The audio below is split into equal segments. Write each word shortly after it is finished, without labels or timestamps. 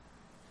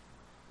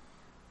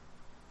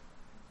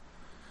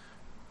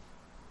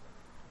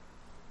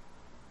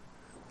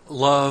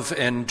love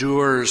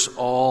endures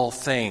all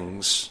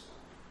things.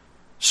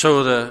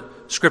 So the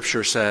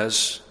Scripture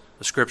says,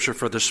 the Scripture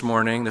for this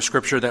morning, the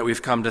Scripture that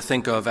we've come to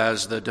think of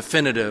as the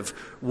definitive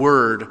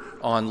word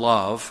on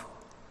love.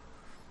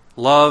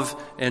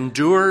 Love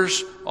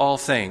endures all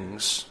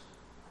things.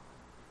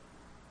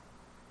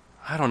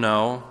 I don't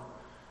know.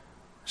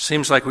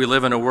 Seems like we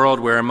live in a world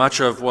where much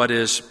of what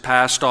is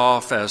passed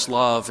off as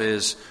love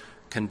is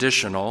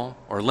conditional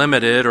or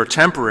limited or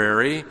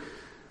temporary.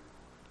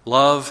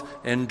 Love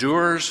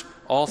endures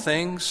all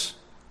things.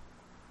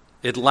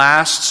 It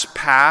lasts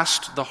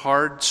past the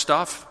hard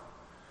stuff.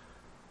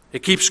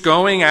 It keeps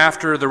going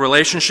after the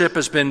relationship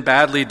has been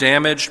badly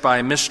damaged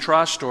by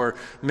mistrust or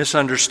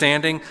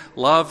misunderstanding.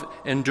 Love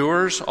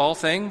endures all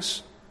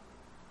things.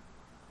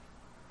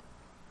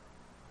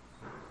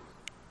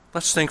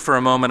 Let's think for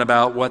a moment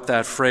about what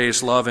that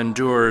phrase, love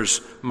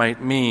endures,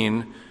 might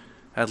mean,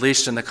 at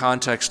least in the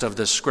context of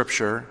this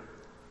scripture.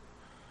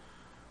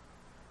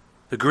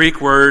 The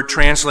Greek word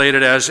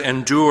translated as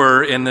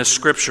endure in this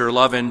scripture,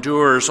 love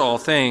endures all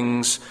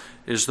things,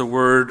 is the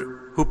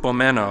word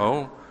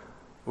hupomeno,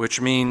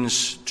 which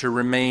means to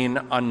remain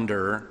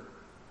under.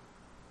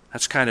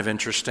 That's kind of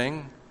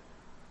interesting,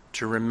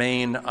 to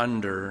remain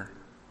under.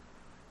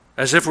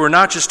 As if we're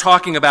not just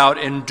talking about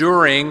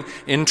enduring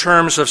in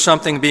terms of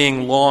something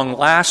being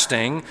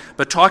long-lasting,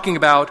 but talking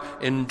about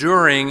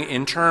enduring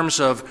in terms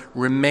of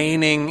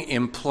remaining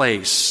in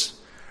place,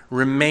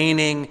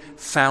 remaining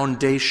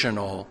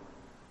foundational,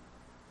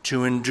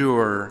 to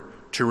endure,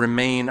 to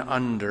remain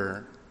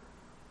under.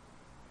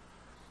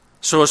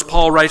 So as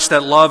Paul writes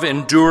that love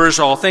endures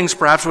all things,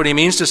 perhaps what he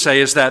means to say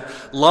is that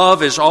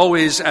love is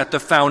always at the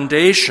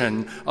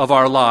foundation of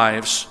our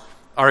lives,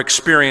 our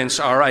experience,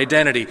 our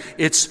identity.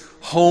 It's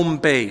home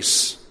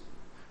base.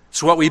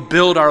 It's what we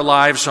build our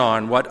lives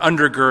on, what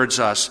undergirds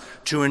us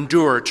to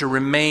endure, to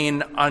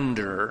remain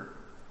under.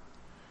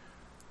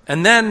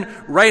 And then,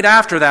 right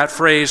after that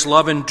phrase,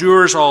 love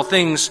endures all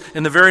things,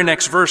 in the very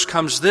next verse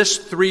comes this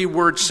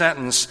 3-word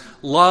sentence,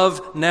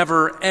 love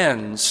never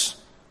ends.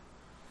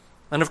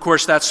 And of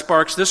course, that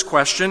sparks this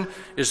question,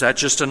 is that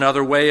just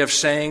another way of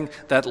saying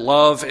that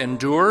love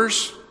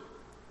endures?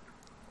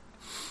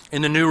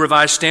 In the New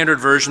Revised Standard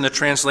Version, the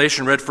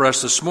translation read for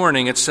us this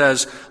morning, it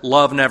says,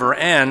 love never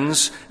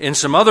ends. In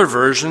some other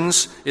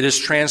versions, it is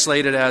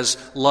translated as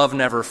love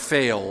never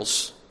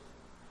fails.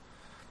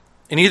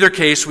 In either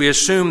case, we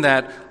assume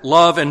that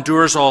love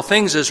endures all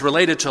things is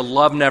related to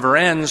love never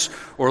ends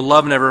or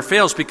love never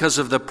fails because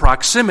of the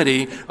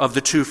proximity of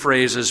the two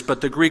phrases, but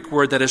the Greek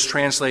word that is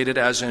translated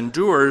as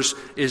endures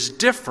is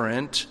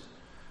different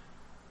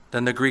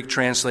than the Greek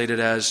translated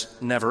as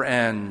never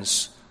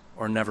ends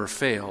or never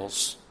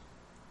fails.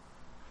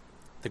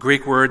 The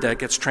Greek word that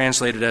gets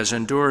translated as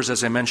endures,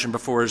 as I mentioned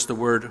before, is the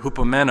word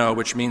hupomeno,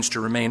 which means to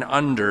remain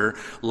under.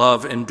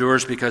 Love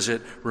endures because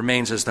it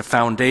remains as the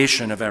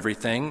foundation of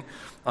everything.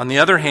 On the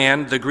other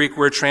hand, the Greek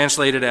word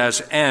translated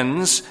as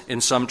ends in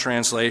some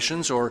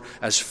translations, or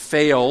as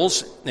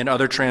fails in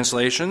other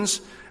translations,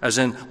 as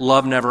in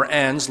love never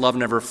ends, love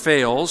never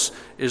fails,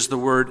 is the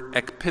word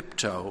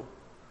ekpipto.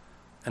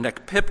 And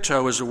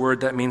ekpipto is a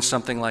word that means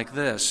something like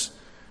this: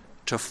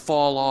 to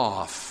fall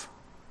off,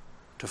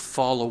 to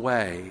fall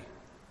away.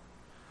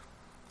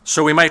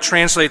 So we might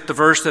translate the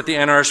verse that the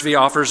NRSV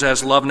offers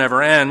as love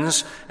never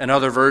ends, and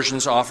other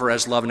versions offer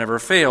as love never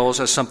fails,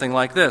 as something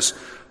like this: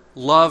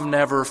 love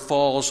never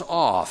falls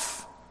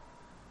off,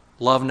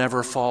 love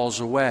never falls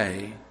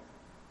away.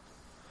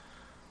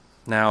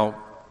 Now,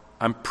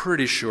 I'm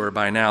pretty sure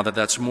by now that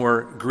that's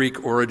more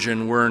Greek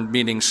origin word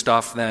meaning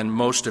stuff than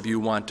most of you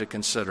want to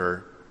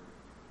consider.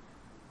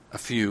 A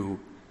few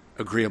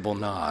agreeable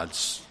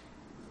nods.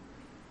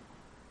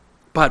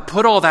 But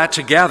put all that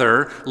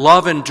together,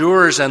 love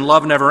endures and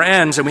love never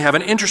ends, and we have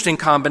an interesting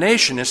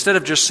combination. Instead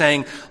of just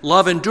saying,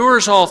 love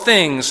endures all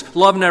things,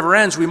 love never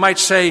ends, we might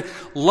say,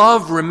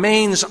 love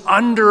remains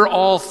under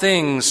all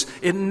things.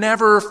 It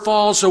never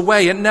falls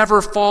away. It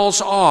never falls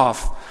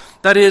off.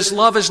 That is,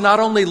 love is not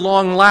only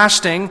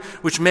long-lasting,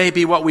 which may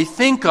be what we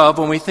think of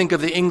when we think of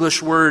the English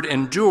word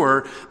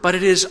endure, but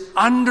it is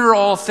under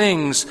all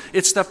things.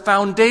 It's the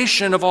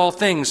foundation of all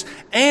things.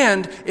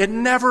 And it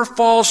never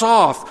falls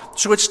off.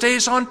 So it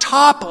stays on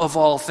top of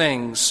all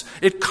things.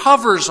 It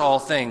covers all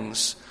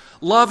things.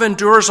 Love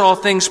endures all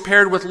things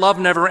paired with love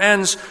never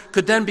ends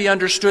could then be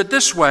understood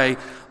this way: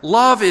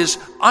 love is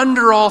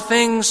under all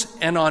things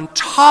and on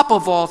top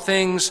of all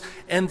things,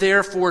 and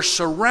therefore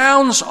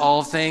surrounds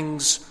all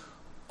things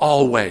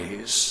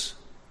always.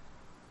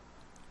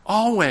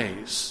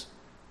 Always.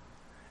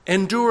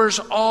 Endures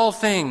all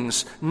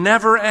things,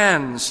 never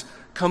ends,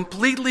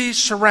 completely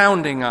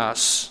surrounding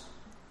us.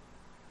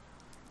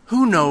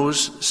 Who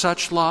knows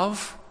such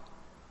love?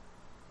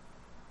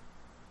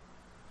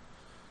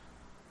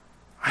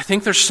 I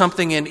think there's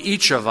something in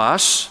each of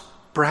us,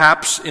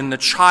 perhaps in the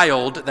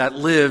child that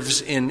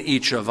lives in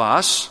each of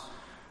us,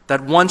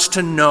 that wants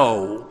to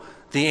know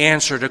the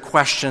answer to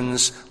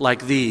questions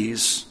like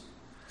these.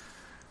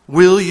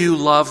 Will you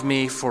love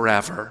me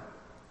forever?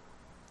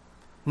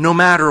 No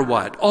matter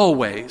what,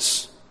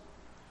 always.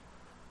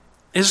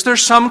 Is there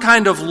some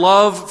kind of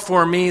love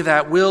for me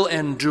that will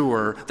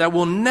endure, that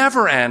will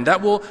never end,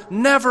 that will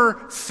never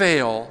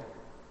fail?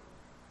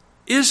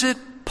 Is it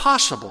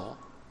possible?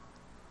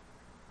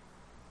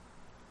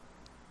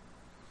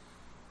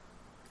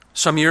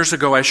 Some years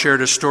ago, I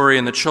shared a story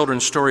in the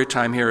children's story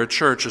time here at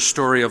church, a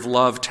story of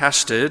love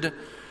tested,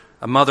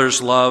 a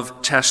mother's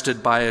love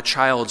tested by a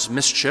child's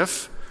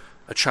mischief,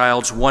 a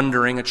child's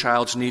wondering, a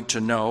child's need to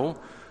know.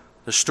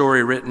 The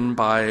story, written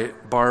by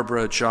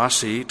Barbara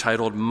Jossi,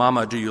 titled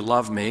 "Mama, Do You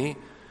Love Me?"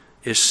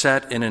 is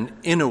set in an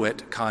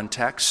Inuit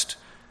context,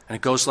 and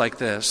it goes like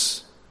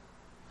this.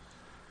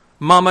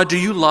 "Mama, do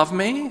you love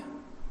me?"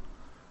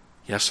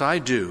 "Yes, I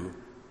do,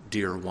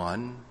 dear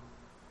one."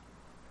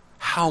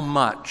 "How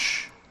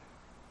much?"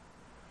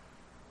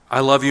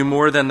 "I love you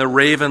more than the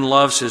raven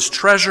loves his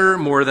treasure,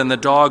 more than the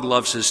dog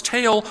loves his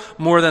tail,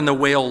 more than the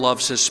whale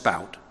loves his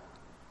spout."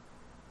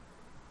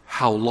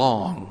 "How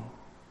long?"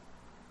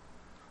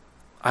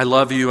 "I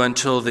love you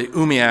until the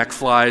umiak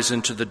flies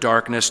into the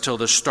darkness, till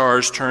the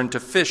stars turn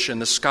to fish in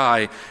the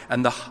sky,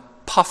 and the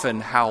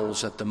puffin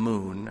howls at the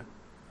moon."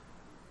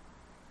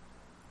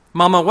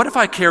 "Mama, what if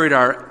I carried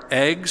our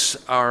eggs,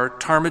 our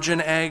ptarmigan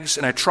eggs,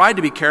 and I tried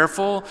to be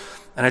careful,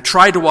 and I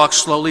tried to walk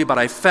slowly, but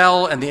I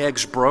fell and the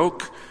eggs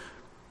broke?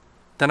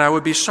 Then I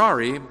would be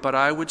sorry, but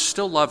I would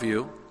still love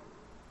you."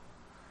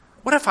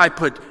 "What if I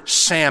put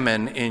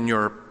salmon in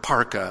your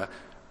parka,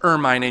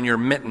 ermine in your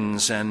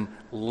mittens, and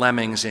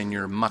lemmings in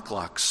your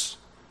mucklucks?"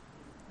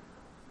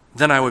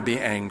 Then I would be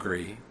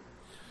angry.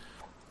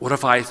 "What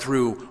if I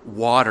threw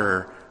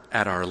water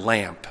at our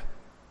lamp?"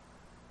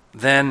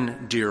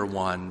 Then, dear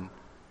one,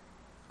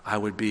 I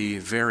would be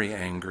very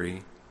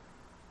angry,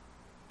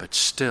 but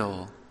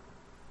still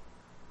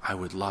I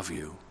would love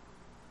you.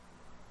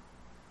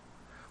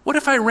 "What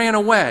if I ran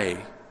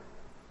away?"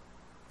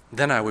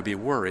 Then I would be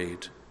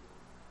worried.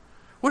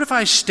 "What if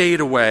I stayed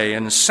away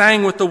and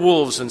sang with the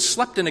wolves and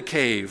slept in a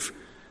cave?"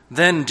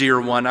 Then, dear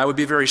one, I would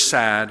be very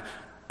sad,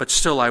 but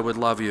still I would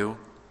love you.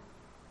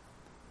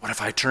 "What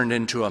if I turned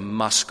into a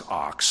musk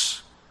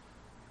ox?"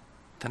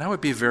 Then I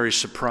would be very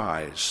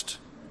surprised.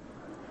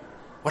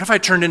 "What if I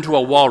turned into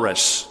a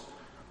walrus?"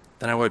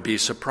 Then I would be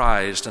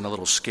surprised and a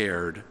little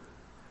scared.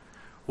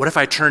 "What if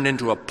I turned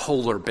into a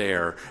polar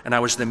bear and I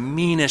was the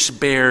meanest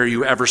bear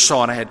you ever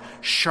saw and I had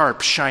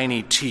sharp,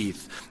 shiny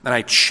teeth and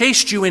I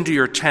chased you into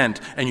your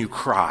tent and you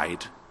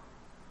cried?"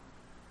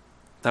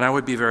 Then I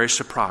would be very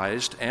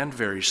surprised and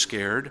very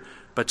scared,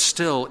 but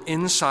still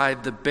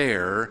inside the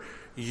bear,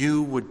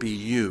 you would be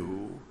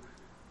you,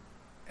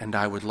 and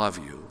I would love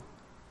you.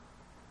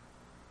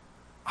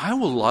 I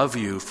will love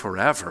you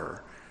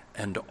forever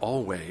and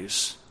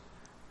always,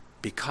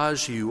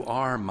 because you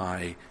are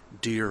my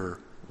dear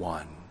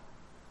one.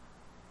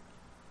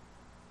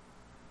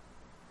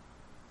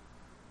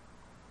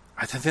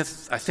 I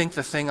think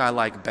the thing I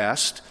like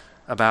best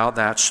about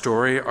that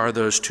story are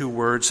those two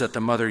words that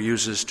the mother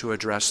uses to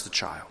address the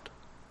child.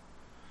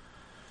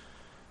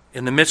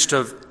 In the midst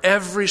of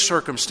every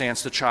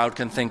circumstance the child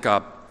can think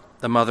up,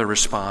 the mother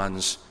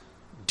responds,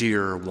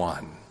 "Dear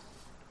one."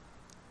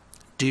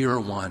 Dear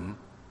one.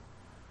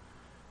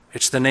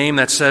 It's the name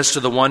that says to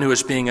the one who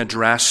is being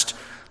addressed,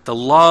 the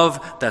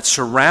love that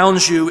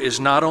surrounds you is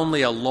not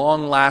only a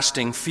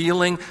long-lasting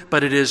feeling,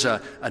 but it is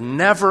a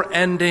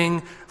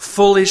never-ending,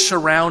 fully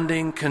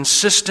surrounding,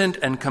 consistent,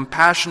 and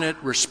compassionate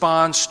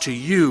response to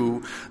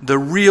you, the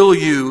real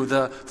you,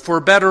 the for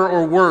better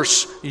or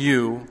worse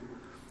you.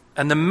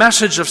 And the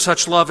message of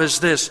such love is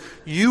this: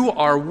 you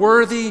are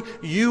worthy,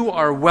 you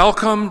are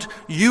welcomed,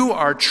 you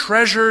are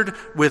treasured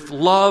with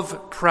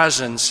love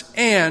presence,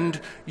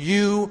 and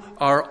you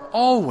are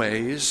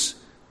always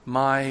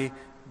my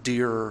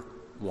dear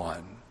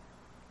one.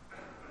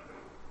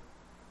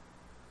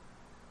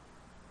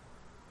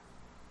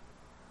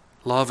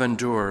 Love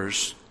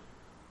endures.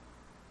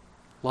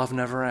 Love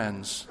never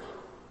ends.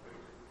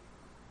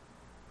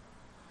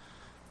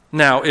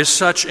 Now, is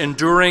such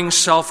enduring,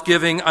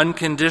 self-giving,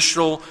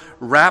 unconditional,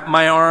 wrap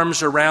my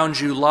arms around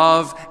you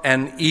love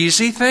an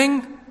easy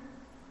thing?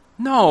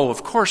 No,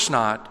 of course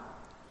not.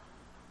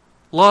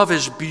 Love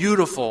is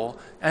beautiful,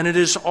 and it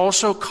is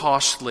also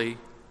costly.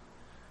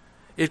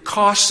 It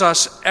costs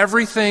us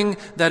everything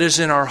that is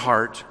in our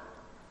heart.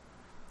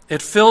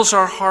 It fills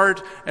our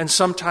heart, and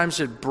sometimes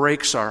it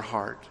breaks our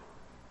heart.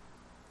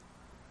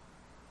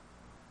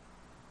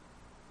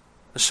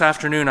 This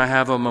afternoon I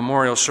have a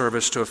memorial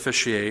service to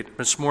officiate.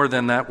 It's more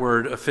than that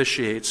word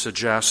officiate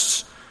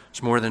suggests.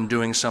 It's more than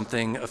doing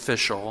something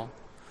official.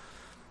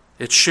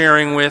 It's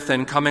sharing with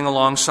and coming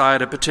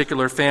alongside a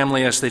particular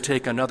family as they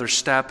take another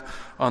step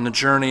on the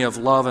journey of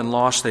love and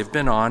loss they've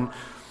been on.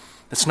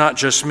 It's not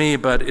just me,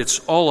 but it's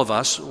all of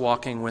us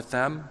walking with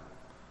them.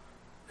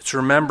 It's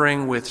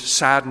remembering with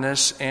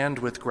sadness and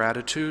with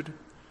gratitude.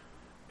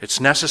 It's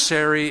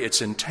necessary,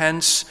 it's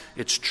intense,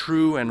 it's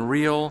true and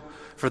real.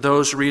 For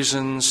those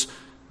reasons,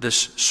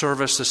 this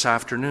service this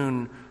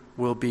afternoon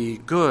will be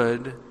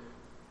good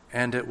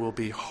and it will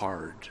be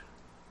hard.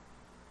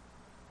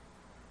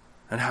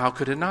 And how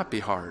could it not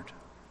be hard?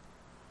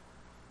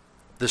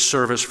 this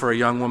service for a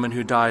young woman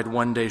who died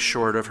one day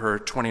short of her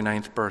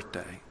 29th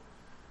birthday.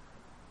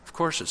 Of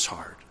course it's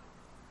hard.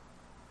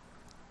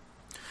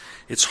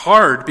 It's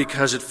hard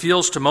because it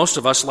feels to most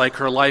of us like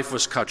her life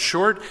was cut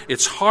short.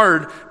 It's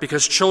hard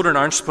because children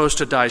aren't supposed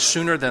to die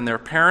sooner than their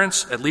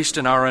parents, at least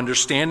in our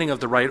understanding of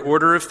the right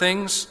order of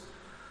things.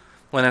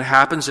 When it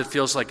happens, it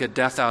feels like a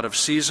death out of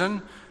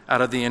season,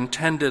 out of the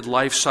intended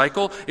life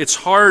cycle. It's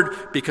hard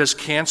because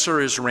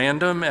cancer is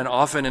random and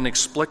often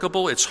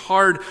inexplicable. It's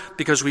hard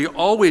because we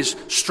always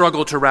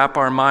struggle to wrap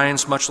our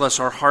minds, much less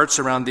our hearts,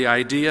 around the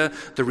idea,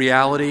 the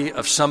reality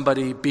of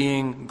somebody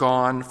being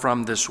gone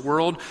from this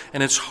world.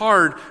 And it's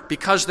hard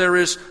because there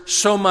is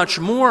so much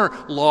more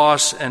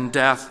loss and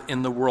death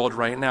in the world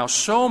right now.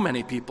 So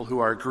many people who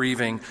are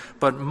grieving.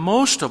 But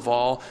most of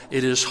all,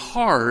 it is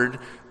hard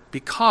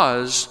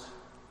because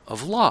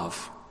of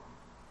love.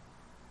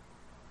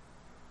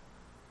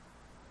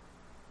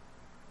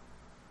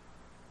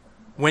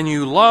 When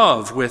you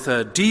love with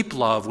a deep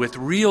love, with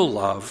real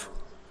love,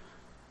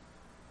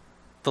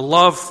 the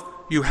love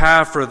you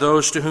have for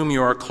those to whom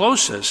you are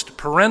closest,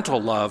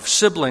 parental love,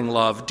 sibling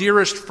love,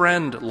 dearest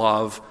friend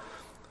love,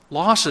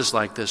 losses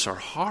like this are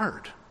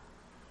hard.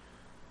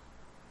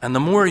 And the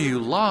more you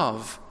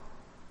love,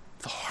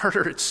 the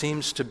harder it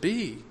seems to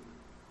be.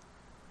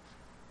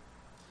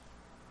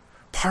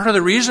 Part of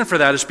the reason for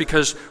that is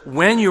because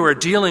when you are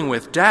dealing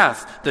with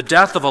death, the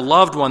death of a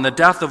loved one, the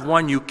death of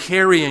one you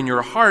carry in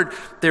your heart,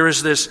 there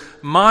is this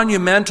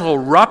monumental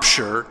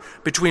rupture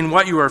between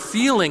what you are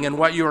feeling and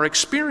what you are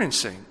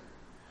experiencing.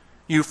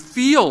 You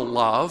feel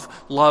love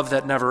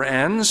that never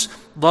ends,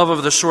 love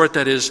of the sort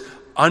that is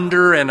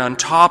under and on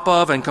top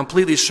of and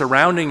completely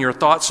surrounding your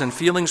thoughts and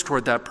feelings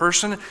toward that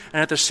person,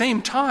 and at the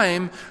same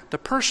time, the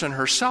person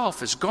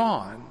herself is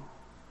gone.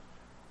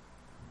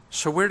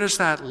 So where does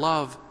that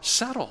love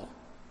settle?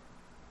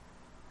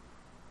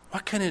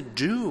 What can it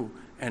do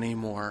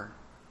anymore?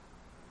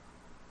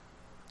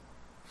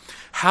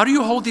 How do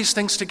you hold these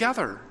things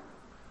together?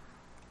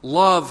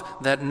 Love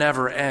that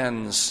never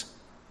ends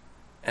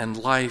and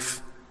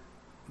life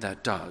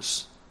that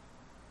does.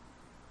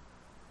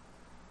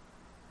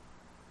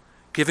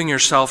 Giving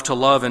yourself to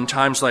love in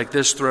times like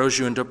this throws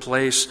you into a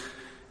place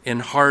in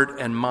heart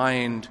and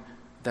mind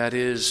that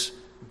is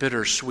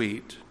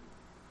bittersweet.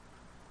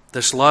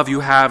 This love you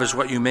have is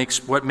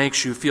what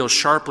makes you feel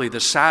sharply the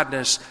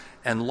sadness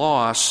and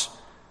loss,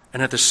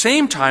 and at the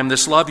same time,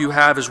 this love you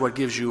have is what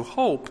gives you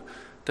hope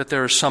that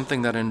there is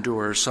something that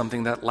endures,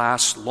 something that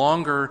lasts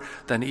longer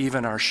than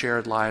even our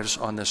shared lives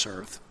on this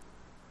earth.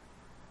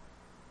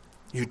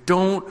 You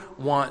don't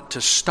want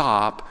to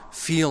stop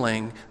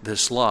feeling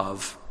this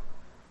love,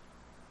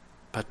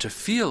 but to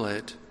feel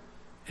it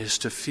is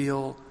to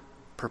feel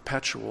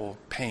perpetual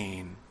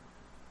pain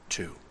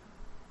too.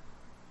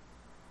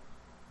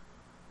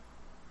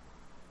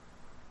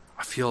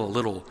 I feel a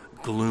little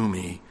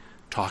gloomy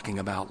talking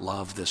about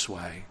love this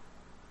way.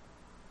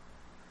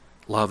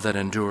 Love that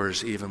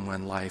endures even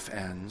when life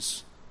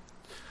ends.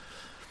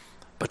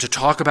 But to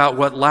talk about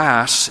what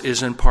lasts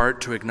is in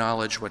part to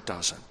acknowledge what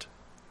doesn't.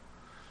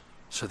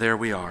 So there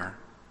we are.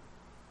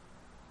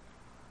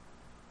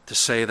 To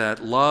say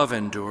that love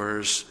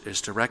endures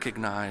is to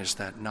recognize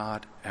that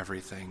not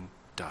everything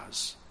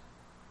does.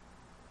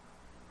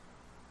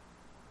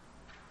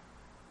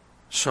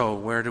 So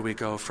where do we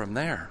go from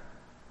there?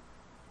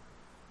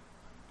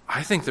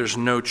 I think there's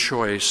no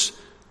choice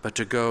but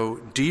to go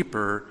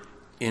deeper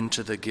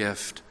into the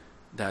gift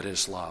that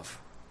is love.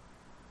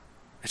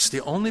 It's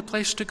the only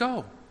place to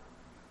go.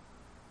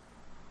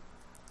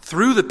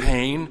 Through the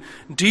pain,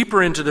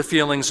 deeper into the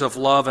feelings of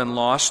love and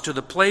loss, to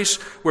the place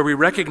where we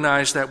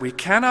recognize that we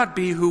cannot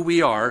be who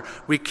we are,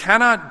 we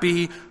cannot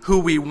be who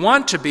we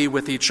want to be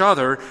with each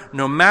other,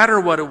 no matter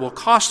what it will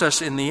cost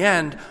us in the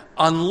end,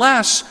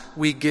 unless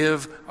we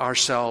give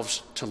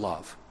ourselves to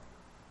love.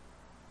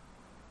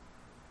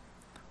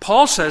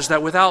 Paul says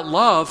that without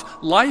love,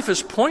 life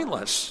is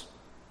pointless.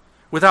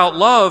 Without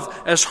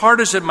love, as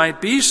hard as it might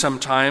be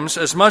sometimes,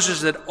 as much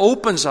as it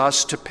opens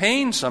us to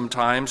pain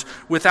sometimes,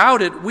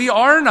 without it, we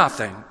are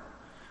nothing.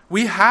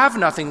 We have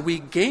nothing. We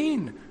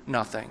gain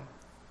nothing.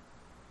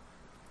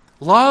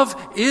 Love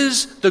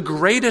is the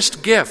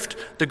greatest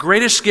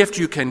gift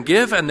you can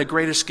give and the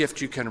greatest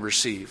gift you can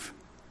receive.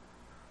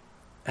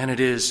 And it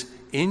is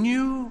in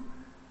you,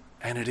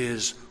 and it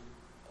is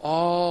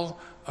all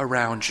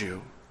around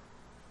you.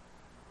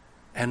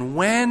 And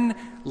when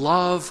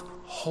love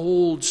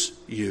holds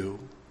you,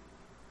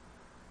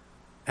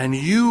 and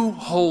you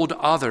hold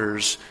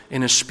others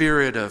in a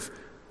spirit of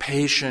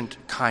patient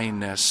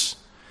kindness,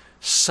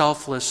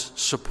 selfless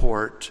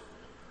support,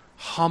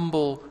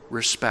 humble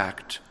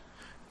respect,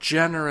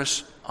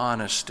 generous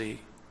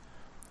honesty,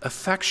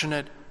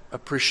 affectionate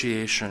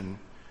appreciation,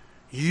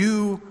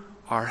 you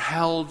are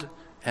held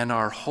and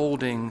are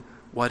holding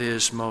what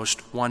is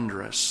most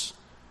wondrous,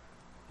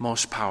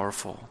 most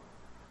powerful,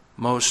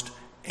 most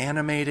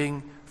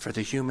animating for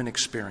the human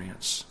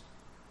experience.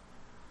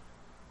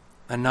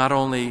 And not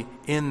only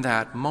in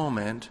that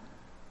moment,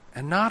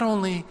 and not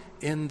only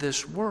in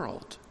this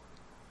world,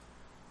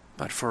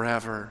 but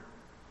forever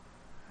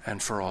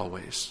and for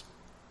always.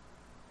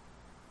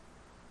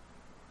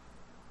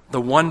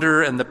 The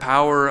wonder and the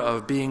power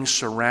of being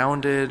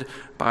surrounded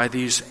by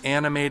these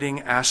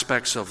animating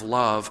aspects of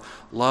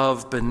love,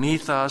 love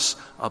beneath us,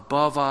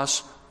 above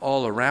us,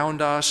 all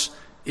around us,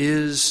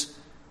 is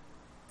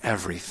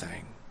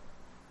everything.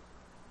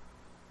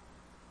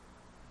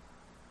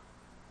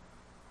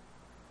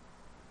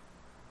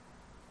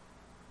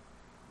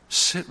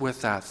 Sit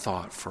with that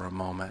thought for a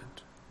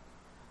moment.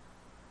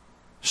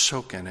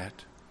 Soak in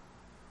it.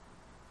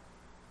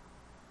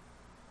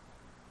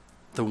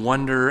 The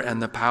wonder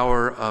and the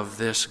power of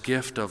this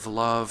gift of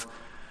love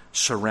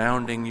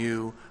surrounding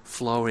you,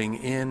 flowing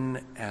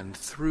in and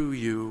through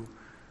you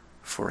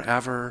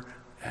forever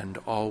and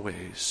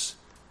always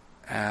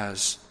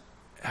as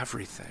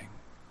everything.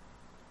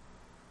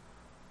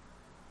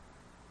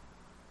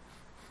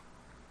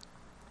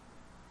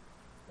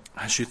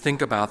 As you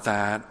think about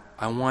that,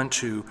 I want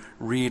to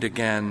read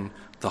again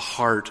the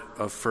heart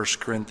of 1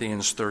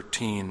 Corinthians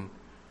 13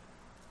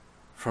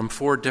 from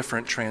 4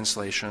 different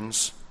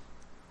translations.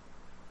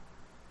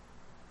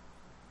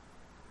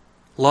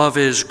 Love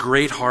is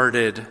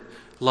great-hearted,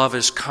 love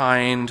is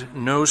kind,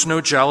 knows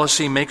no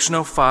jealousy, makes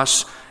no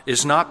fuss,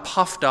 is not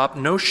puffed up,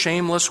 no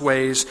shameless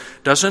ways,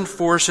 doesn't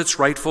force its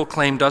rightful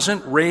claim,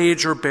 doesn't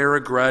rage or bear a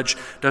grudge,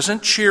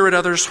 doesn't cheer at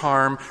others'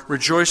 harm,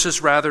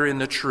 rejoices rather in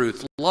the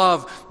truth.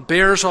 Love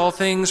bears all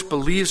things,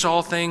 believes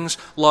all things,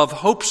 love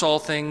hopes all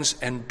things,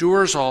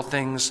 endures all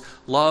things,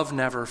 love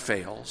never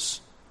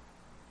fails.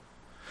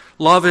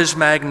 Love is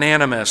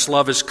magnanimous,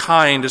 love is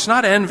kind, is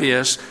not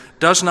envious,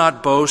 does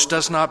not boast,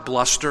 does not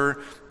bluster,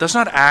 does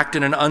not act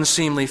in an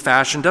unseemly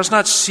fashion, does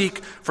not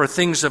seek for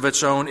things of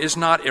its own, is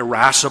not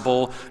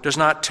irascible, does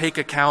not take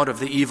account of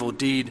the evil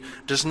deed,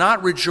 does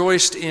not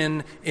rejoice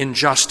in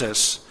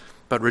injustice,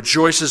 but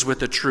rejoices with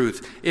the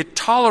truth. It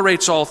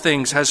tolerates all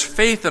things, has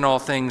faith in all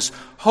things,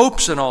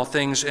 hopes in all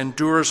things,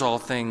 endures all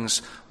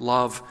things.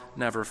 Love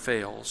never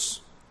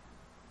fails.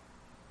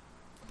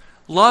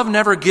 Love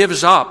never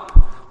gives up.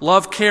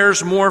 Love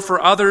cares more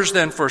for others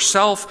than for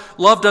self.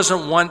 Love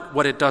doesn't want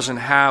what it doesn't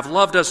have.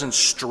 Love doesn't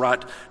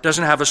strut,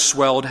 doesn't have a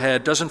swelled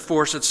head, doesn't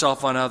force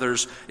itself on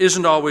others,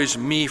 isn't always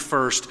me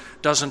first,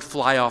 doesn't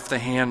fly off the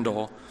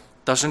handle,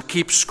 doesn't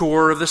keep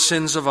score of the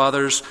sins of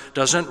others,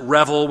 doesn't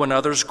revel when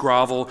others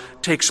grovel,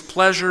 takes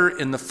pleasure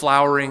in the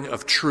flowering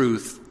of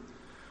truth.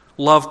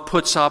 Love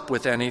puts up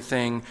with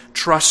anything,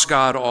 trusts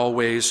God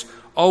always,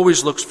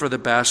 always looks for the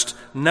best,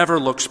 never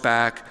looks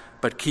back,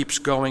 but keeps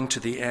going to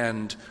the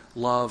end.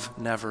 Love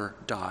never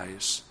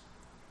dies.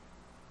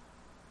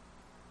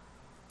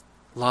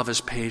 Love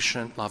is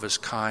patient, love is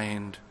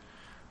kind,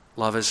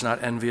 love is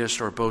not envious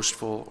or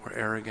boastful or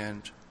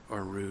arrogant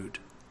or rude.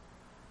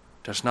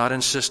 Does not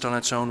insist on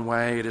its own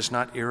way, it is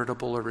not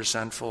irritable or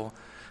resentful,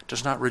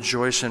 does not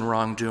rejoice in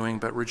wrongdoing,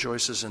 but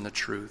rejoices in the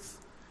truth.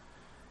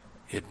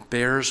 It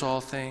bears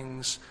all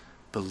things,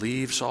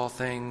 believes all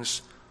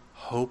things,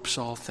 hopes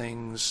all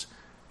things,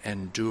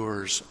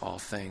 endures all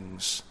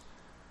things.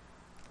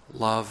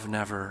 Love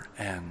never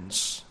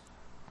ends.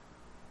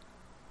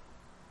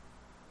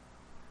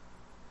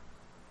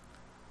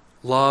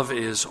 Love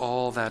is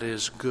all that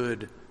is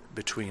good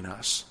between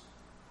us.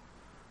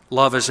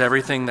 Love is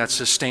everything that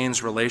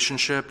sustains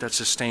relationship, that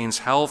sustains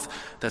health,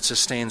 that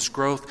sustains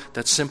growth,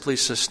 that simply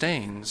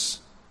sustains.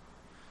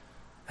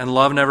 And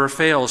love never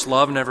fails,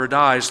 love never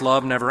dies,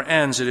 love never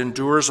ends. It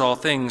endures all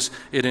things,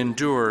 it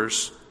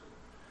endures.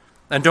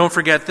 And don't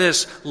forget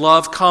this,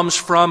 love comes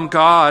from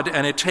God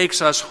and it takes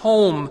us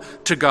home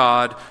to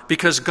God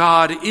because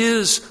God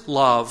is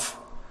love.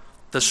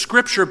 The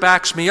Scripture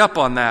backs me up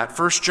on that.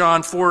 1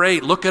 John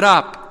 4:8, look it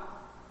up.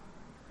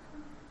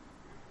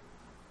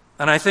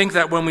 And I think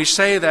that when we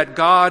say that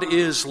God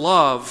is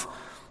love,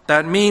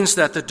 that means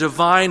that the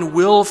divine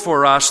will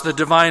for us, the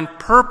divine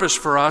purpose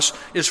for us,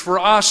 is for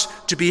us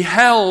to be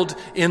held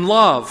in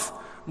love.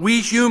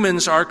 We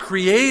humans are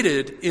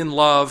created in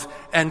love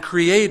and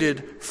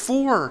created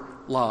for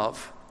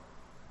love.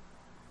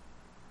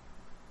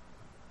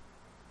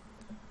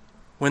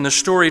 When the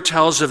story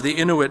tells of the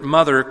Inuit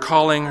mother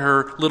calling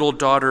her little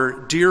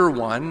daughter dear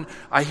one,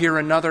 I hear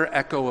another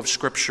echo of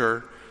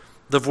Scripture.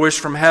 The voice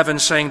from heaven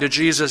saying to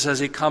Jesus as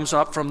he comes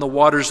up from the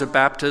waters of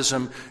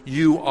baptism,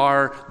 you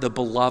are the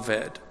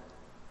beloved.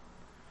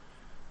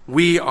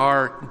 We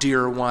are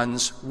dear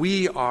ones.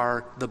 We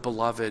are the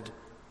beloved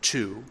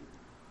too.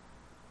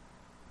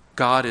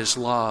 God is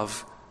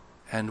love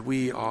and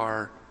we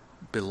are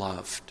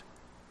beloved.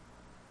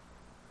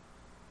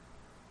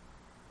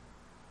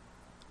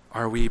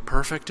 Are we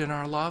perfect in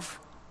our love?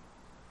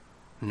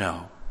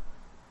 No.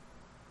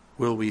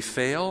 Will we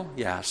fail?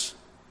 Yes.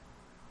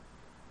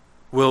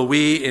 Will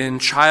we, in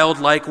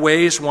childlike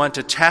ways, want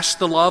to test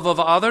the love of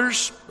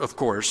others? Of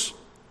course.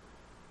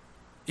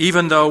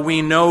 Even though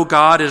we know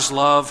God is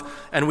love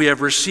and we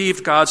have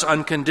received God's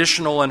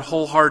unconditional and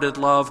wholehearted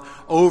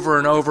love over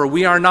and over,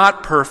 we are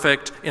not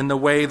perfect in the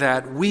way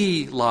that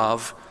we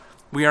love.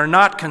 We are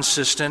not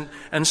consistent,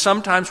 and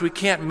sometimes we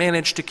can't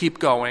manage to keep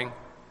going.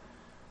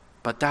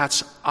 But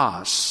that's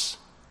us.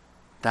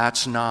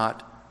 That's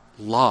not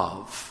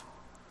love.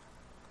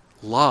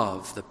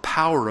 love, the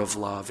power of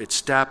love,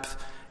 its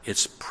depth,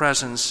 its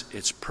presence,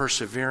 its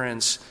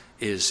perseverance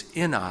is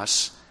in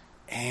us,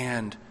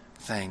 and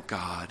thank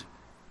God,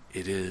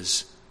 it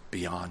is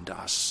beyond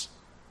us.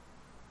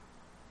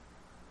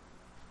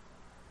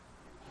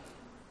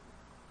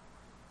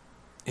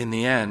 In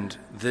the end,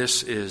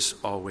 this is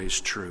always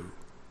true,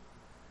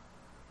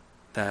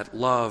 that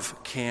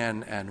love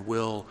can and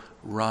will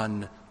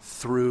run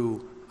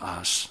through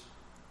us,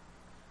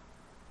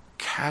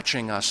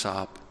 catching us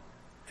up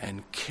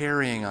and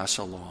carrying us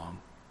along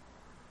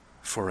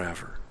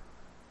forever.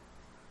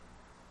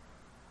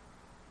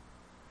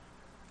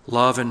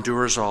 Love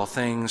endures all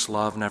things.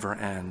 Love never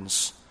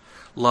ends.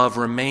 Love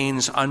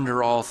remains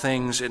under all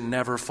things. It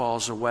never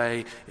falls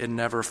away. It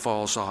never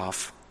falls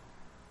off.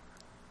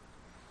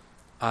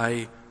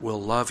 I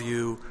will love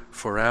you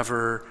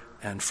forever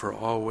and for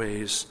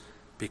always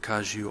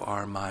because you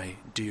are my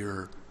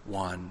dear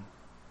one.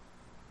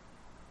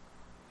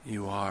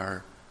 You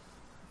are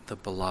the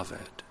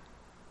beloved.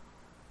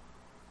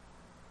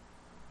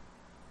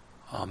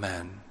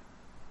 Amen.